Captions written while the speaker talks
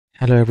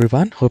Hello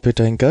everyone, hope you're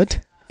doing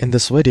good. In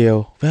this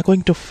video, we are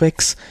going to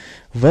fix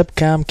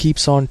webcam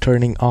keeps on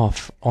turning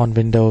off on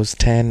Windows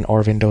 10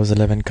 or Windows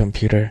 11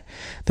 computer.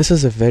 This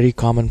is a very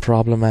common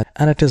problem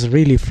and it is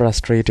really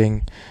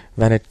frustrating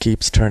when it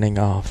keeps turning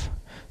off.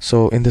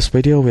 So in this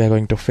video, we are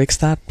going to fix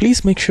that.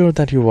 Please make sure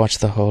that you watch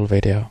the whole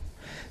video.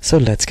 So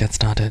let's get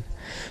started.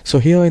 So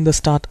here in the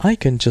start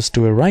icon, just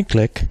do a right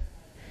click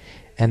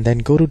and then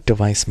go to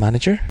Device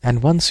Manager.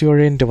 And once you're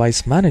in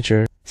Device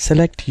Manager,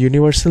 select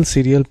Universal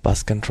Serial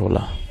Bus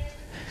Controller.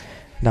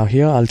 Now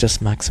here I'll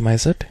just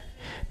maximize it.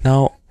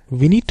 Now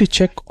we need to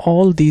check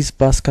all these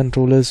bus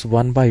controllers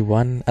one by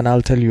one, and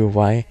I'll tell you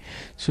why.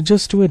 So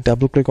just do a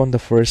double click on the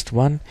first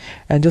one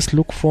and just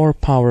look for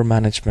power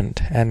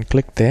management and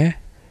click there.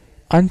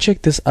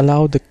 Uncheck this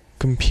allow the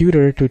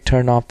computer to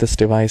turn off this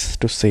device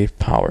to save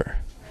power.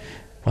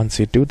 Once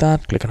you do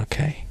that, click on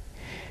OK.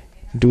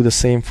 Do the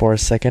same for a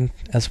second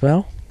as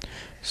well.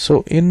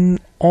 So in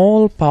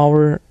all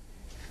power,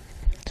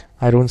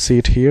 I don't see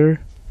it here.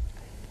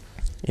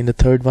 In the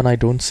third one, I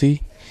don't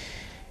see.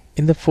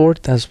 In the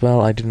fourth as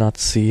well, I do not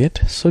see it.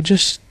 So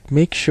just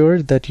make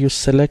sure that you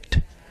select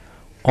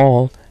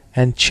all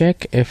and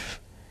check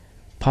if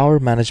power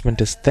management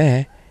is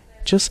there.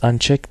 Just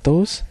uncheck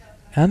those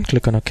and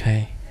click on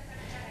OK.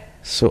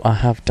 So I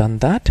have done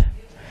that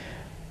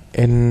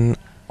in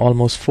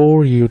almost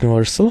 4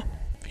 universal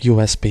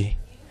USB.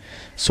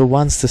 So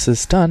once this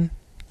is done,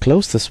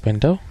 close this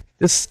window.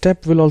 This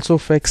step will also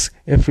fix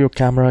if your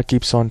camera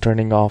keeps on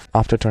turning off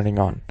after turning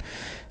on.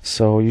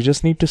 So you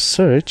just need to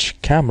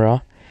search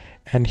camera,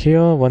 and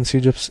here once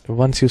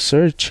you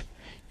search,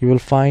 you will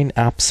find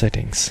app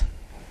settings.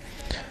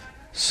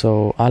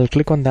 So I'll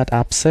click on that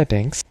app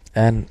settings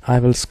and I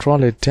will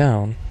scroll it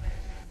down,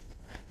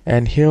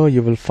 and here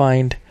you will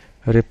find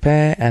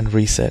repair and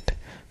reset.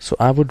 So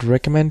I would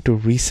recommend to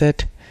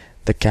reset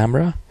the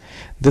camera.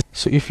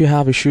 So if you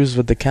have issues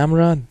with the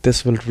camera,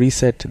 this will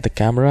reset the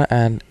camera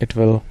and it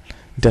will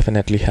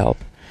definitely help.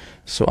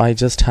 So I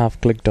just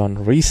have clicked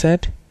on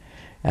reset,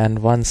 and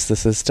once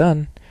this is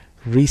done,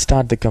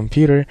 restart the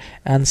computer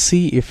and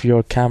see if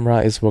your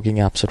camera is working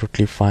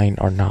absolutely fine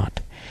or not.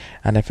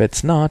 And if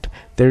it's not,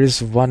 there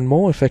is one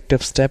more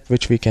effective step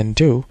which we can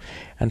do,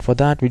 and for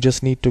that we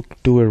just need to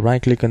do a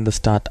right click on the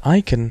start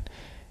icon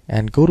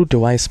and go to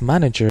Device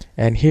Manager,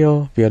 and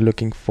here we are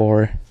looking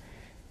for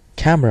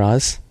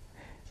cameras,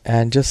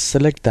 and just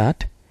select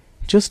that.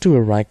 Just do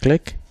a right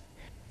click,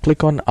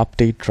 click on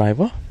update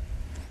driver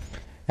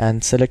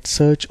and select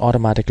search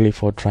automatically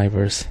for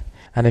drivers.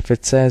 And if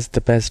it says the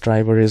best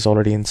driver is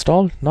already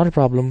installed, not a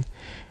problem.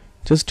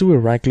 Just do a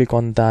right click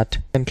on that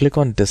and click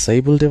on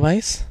disable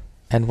device,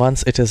 and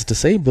once it is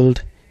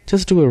disabled,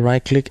 just do a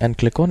right click and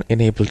click on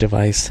enable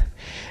device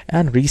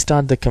and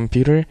restart the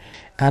computer,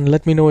 and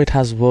let me know it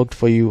has worked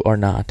for you or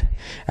not.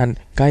 And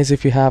guys,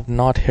 if you have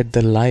not hit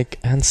the like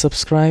and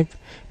subscribe,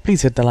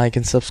 please hit the like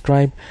and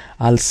subscribe.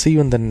 I'll see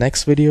you in the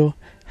next video.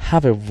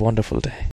 Have a wonderful day.